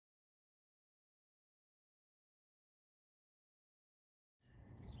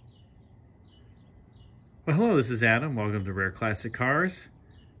Well, hello, this is Adam. Welcome to Rare Classic Cars.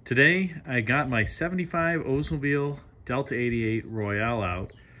 Today, I got my 75 Oldsmobile Delta 88 Royale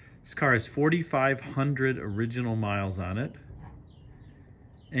out. This car has 4,500 original miles on it,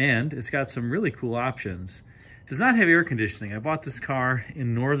 and it's got some really cool options. It does not have air conditioning. I bought this car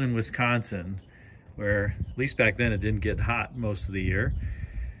in northern Wisconsin, where, at least back then, it didn't get hot most of the year.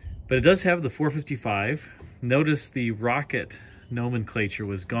 But it does have the 455. Notice the rocket nomenclature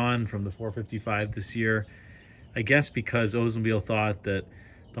was gone from the 455 this year. I guess because Oldsmobile thought that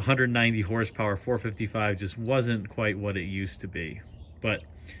the 190 horsepower 455 just wasn't quite what it used to be. But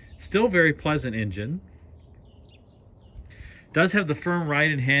still very pleasant engine. Does have the firm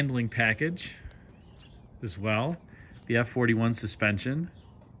ride and handling package as well. The F41 suspension,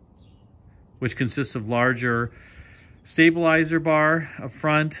 which consists of larger stabilizer bar up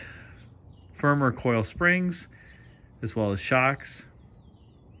front, firmer coil springs, as well as shocks.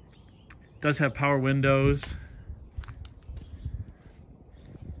 Does have power windows,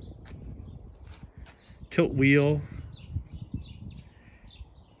 tilt wheel,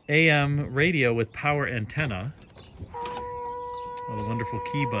 AM radio with power antenna, with a wonderful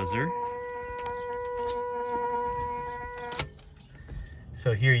key buzzer.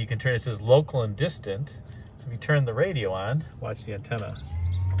 So here you can turn, it says local and distant. So if you turn the radio on, watch the antenna.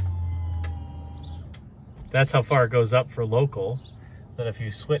 That's how far it goes up for local. Then if you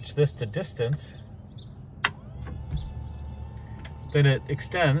switch this to distance, then it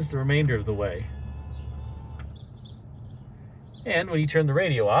extends the remainder of the way. And when you turn the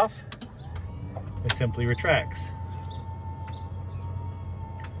radio off, it simply retracts.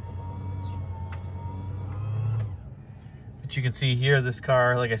 But you can see here, this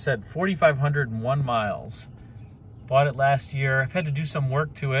car, like I said, 4,501 miles. Bought it last year. I've had to do some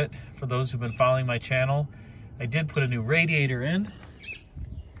work to it. For those who've been following my channel, I did put a new radiator in.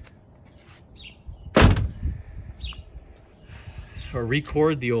 Or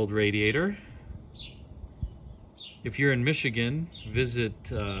record the old radiator. If you're in Michigan,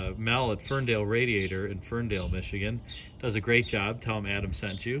 visit Mel at Ferndale Radiator in Ferndale, Michigan. Does a great job. Tell him Adam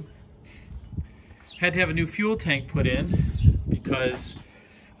sent you. Had to have a new fuel tank put in because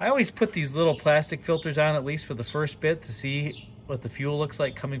I always put these little plastic filters on, at least for the first bit, to see what the fuel looks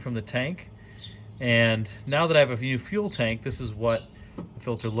like coming from the tank. And now that I have a new fuel tank, this is what the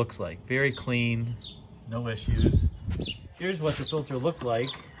filter looks like. Very clean, no issues. Here's what the filter looked like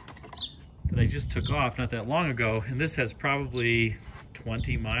that I just took off not that long ago. And this has probably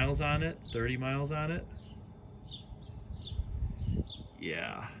 20 miles on it, 30 miles on it.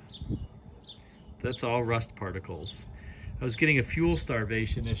 Yeah, that's all rust particles. I was getting a fuel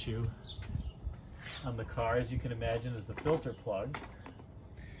starvation issue on the car, as you can imagine, as the filter plugged.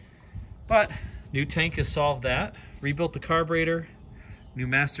 But new tank has solved that. Rebuilt the carburetor, new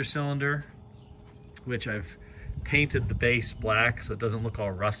master cylinder, which I've painted the base black so it doesn't look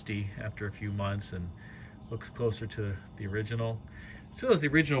all rusty after a few months and looks closer to the original. Still has the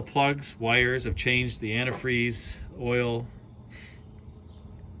original plugs, wires. I've changed the antifreeze, oil.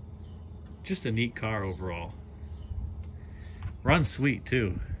 Just a neat car overall. Runs sweet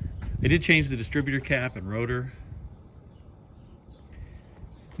too. I did change the distributor cap and rotor.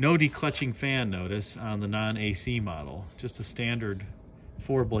 No declutching fan, notice, on the non-AC model. Just a standard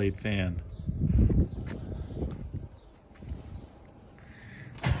 4-blade fan.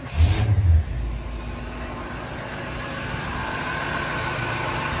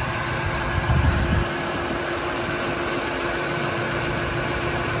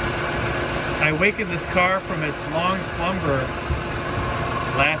 I awakened this car from its long slumber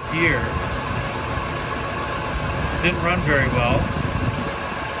last year. It didn't run very well.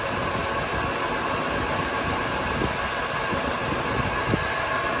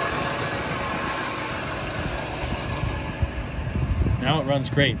 Now it runs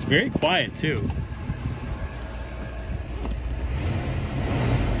great. It's very quiet too.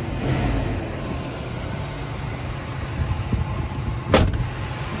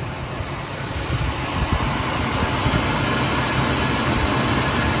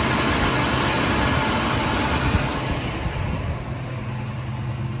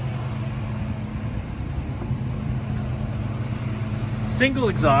 Single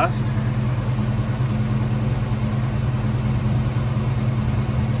exhaust.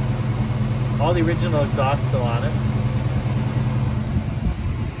 All the original exhaust still on it.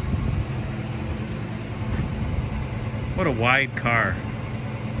 What a wide car.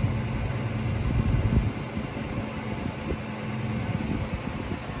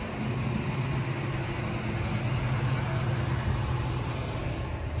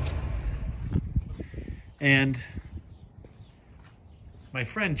 And my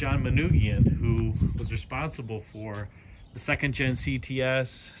friend John Manugian, who was responsible for the second gen CTS,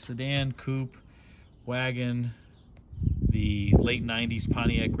 sedan, coupe, wagon, the late 90s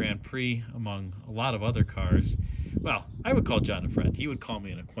Pontiac Grand Prix, among a lot of other cars. Well, I would call John a friend. He would call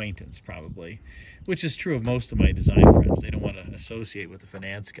me an acquaintance, probably, which is true of most of my design friends. They don't want to associate with the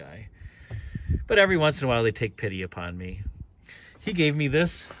finance guy. But every once in a while, they take pity upon me. He gave me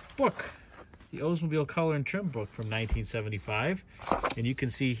this book, the Oldsmobile Color and Trim book from 1975. And you can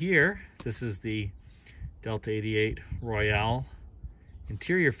see here, this is the Delta 88 Royale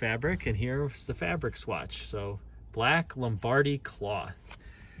interior fabric, and here's the fabric swatch. So black Lombardy cloth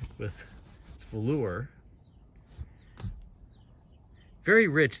with its velour. Very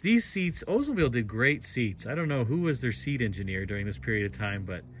rich. These seats, Oldsmobile did great seats. I don't know who was their seat engineer during this period of time,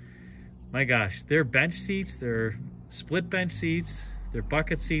 but my gosh, their bench seats, their split bench seats, their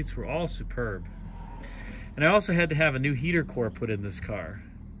bucket seats were all superb. And I also had to have a new heater core put in this car.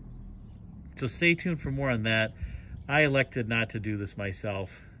 So stay tuned for more on that. I elected not to do this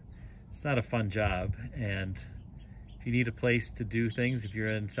myself. It's not a fun job. And if you need a place to do things, if you're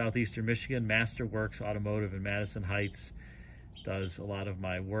in southeastern Michigan, Masterworks Automotive in Madison Heights does a lot of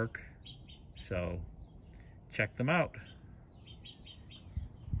my work. So check them out.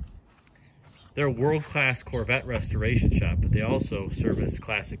 They're a world-class Corvette restoration shop, but they also service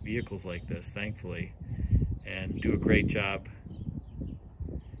classic vehicles like this, thankfully, and do a great job.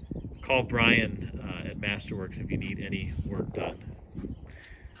 Call Brian at Masterworks if you need any work done.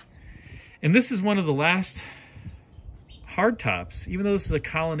 And this is one of the last hardtops, even though this is a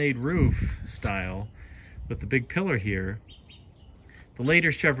colonnade roof style with the big pillar here. The later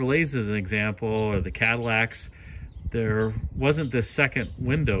Chevrolets, as an example, or the Cadillacs, there wasn't this second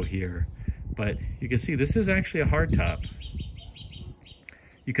window here, but you can see this is actually a hardtop.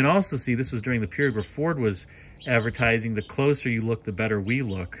 You can also see this was during the period where Ford was advertising the closer you look, the better we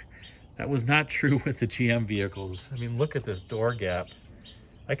look. That was not true with the GM vehicles. I mean, look at this door gap.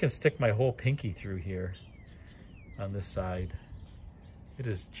 I can stick my whole pinky through here on this side. It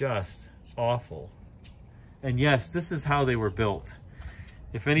is just awful. And yes, this is how they were built.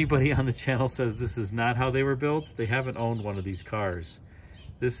 If anybody on the channel says this is not how they were built, they haven't owned one of these cars.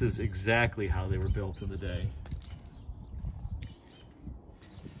 This is exactly how they were built in the day.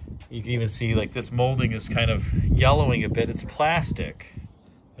 You can even see like this molding is kind of yellowing a bit. It's plastic,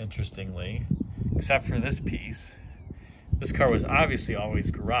 interestingly, except for this piece. This car was obviously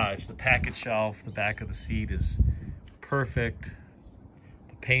always garaged. The package shelf, the back of the seat is perfect.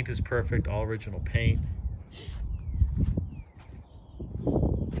 The paint is perfect, all original paint.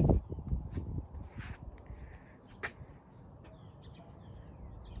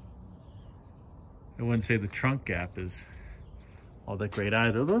 I wouldn't say the trunk gap is all that great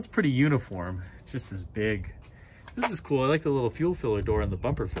either, though it's pretty uniform, just as big. This is cool. I like the little fuel filler door on the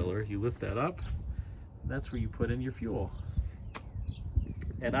bumper filler. You lift that up, and that's where you put in your fuel.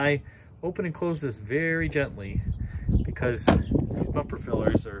 And I open and close this very gently because these bumper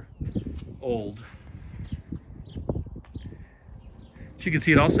fillers are old. As you can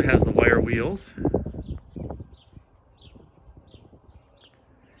see, it also has the wire wheels,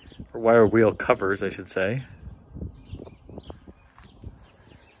 or wire wheel covers, I should say.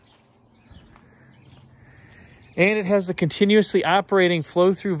 And it has the continuously operating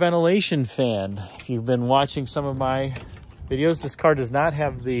flow-through ventilation fan. If you've been watching some of my videos, this car does not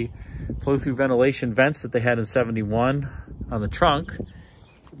have the flow-through ventilation vents that they had in 71 on the trunk.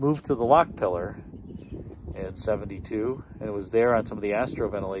 It moved to the lock pillar in 72, and it was there on some of the Astro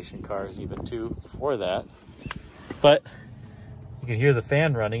ventilation cars even too before that. But you can hear the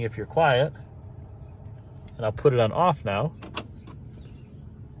fan running if you're quiet. And I'll put it on off now.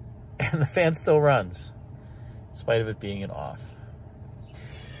 And the fan still runs, in spite of it being in off.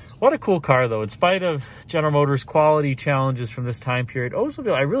 What a cool car, though. In spite of General Motors quality challenges from this time period,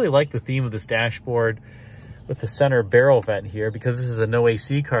 Oldsmobile, I really like the theme of this dashboard with the center barrel vent here, because this is a no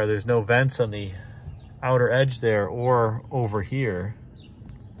AC car. There's no vents on the outer edge there or over here.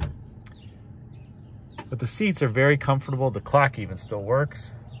 But the seats are very comfortable. The clock even still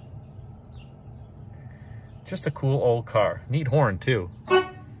works. Just a cool old car. Neat horn, too.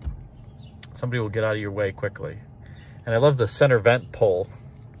 Somebody will get out of your way quickly. And I love the center vent pull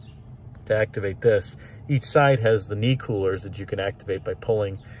to activate this. Each side has the knee coolers that you can activate by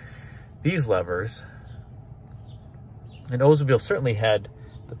pulling these levers. And Oldsmobile certainly had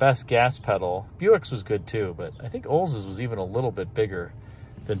the best gas pedal. Buick's was good too, but I think Olds's was even a little bit bigger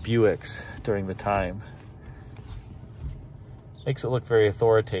than Buick's during the time. Makes it look very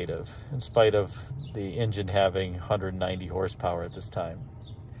authoritative, in spite of the engine having 190 horsepower at this time.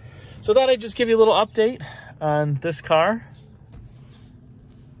 So I thought I'd just give you a little update on this car.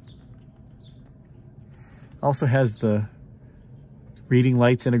 Also has the reading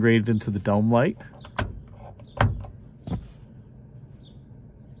lights integrated into the dome light.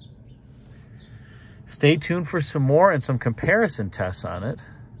 Stay tuned for some more and some comparison tests on it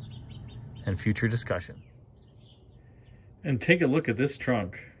and future discussion. And take a look at this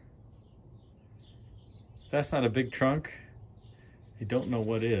trunk. If that's not a big trunk, I don't know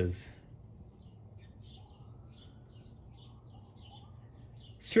what is.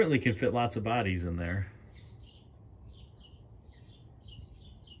 Certainly can fit lots of bodies in there.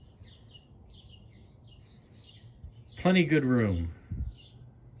 Plenty good room.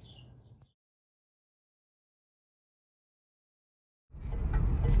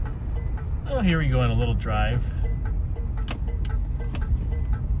 Oh, here we go on a little drive.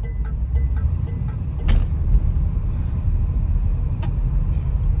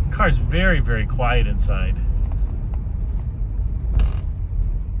 Car's very, very quiet inside.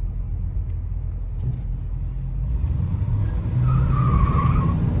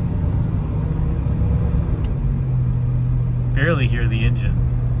 Barely hear the engine.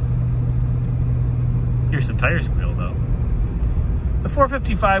 Hear some tire squeal though. The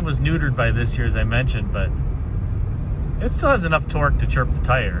 455 was neutered by this year, as I mentioned, but it still has enough torque to chirp the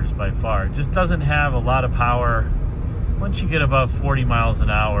tires by far. It just doesn't have a lot of power. Once you get above 40 miles an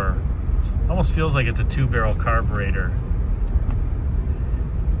hour, it almost feels like it's a 2-barrel carburetor.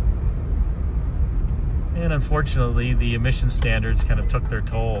 And unfortunately, the emission standards kind of took their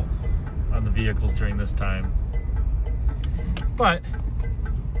toll on the vehicles during this time. But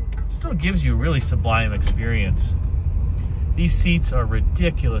it still gives you a really sublime experience. These seats are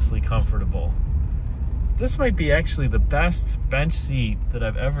ridiculously comfortable. This might be actually the best bench seat that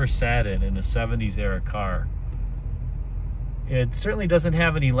I've ever sat in a 70s era car. It certainly doesn't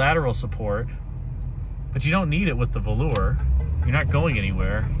have any lateral support, but you don't need it with the velour. You're not going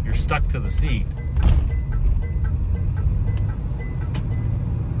anywhere. You're stuck to the seat.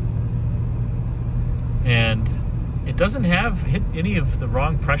 And it doesn't have hit any of the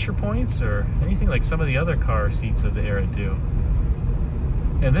wrong pressure points or anything like some of the other car seats of the era do.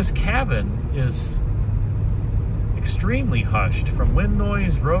 And this cabin is extremely hushed from wind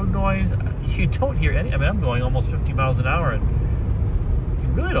noise, road noise. You don't hear any. I mean, I'm going almost 50 miles an hour and you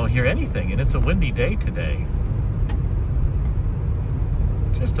really don't hear anything. And it's a windy day today.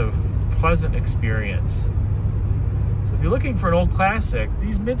 Just a pleasant experience. So if you're looking for an old classic,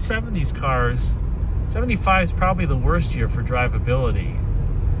 these mid-70s cars, 75 is probably the worst year for drivability,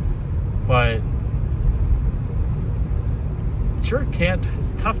 but sure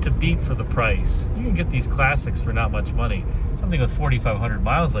it's tough to beat for the price. You can get these classics for not much money. Something with 4,500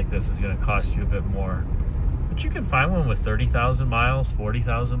 miles like this is going to cost you a bit more, but you can find one with 30,000 miles,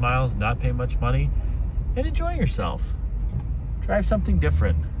 40,000 miles, not pay much money, and enjoy yourself. Drive something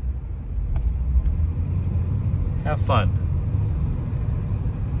different. Have fun.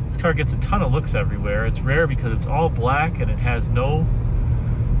 This car gets a ton of looks everywhere. It's rare because it's all black and it has no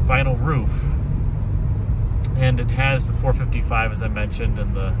vinyl roof. And it has the 455, as I mentioned,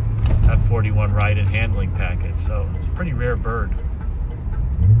 and the F41 ride and handling package. So it's a pretty rare bird.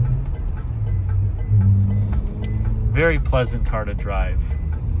 Very pleasant car to drive,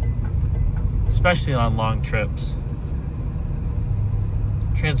 especially on long trips.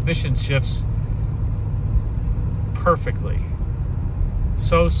 Transmission shifts perfectly.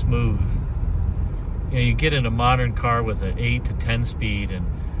 So smooth. You know, you get in a modern car with an 8 to 10 speed and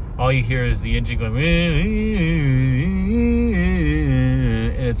all you hear is the engine going,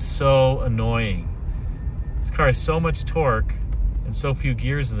 and it's so annoying. This car has so much torque and so few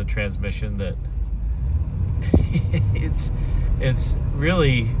gears in the transmission that it's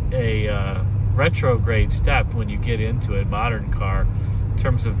really a retrograde step when you get into a modern car in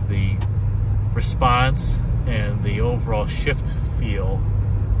terms of the response and the overall shift feel.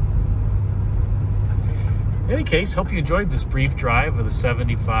 In any case, hope you enjoyed this brief drive of the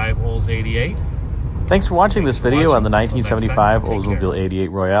 75 Olds 88. Thanks for watching this video on the 1975 Oldsmobile 88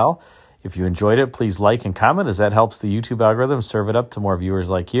 Royale. If you enjoyed it, please like and comment, as that helps the YouTube algorithm serve it up to more viewers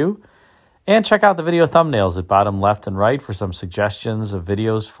like you. And check out the video thumbnails at bottom left and right for some suggestions of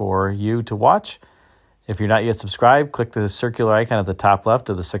videos for you to watch. If you're not yet subscribed, click the circular icon at the top left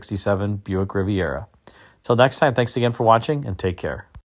of the '67 Buick Riviera. Till next time, thanks again for watching and take care.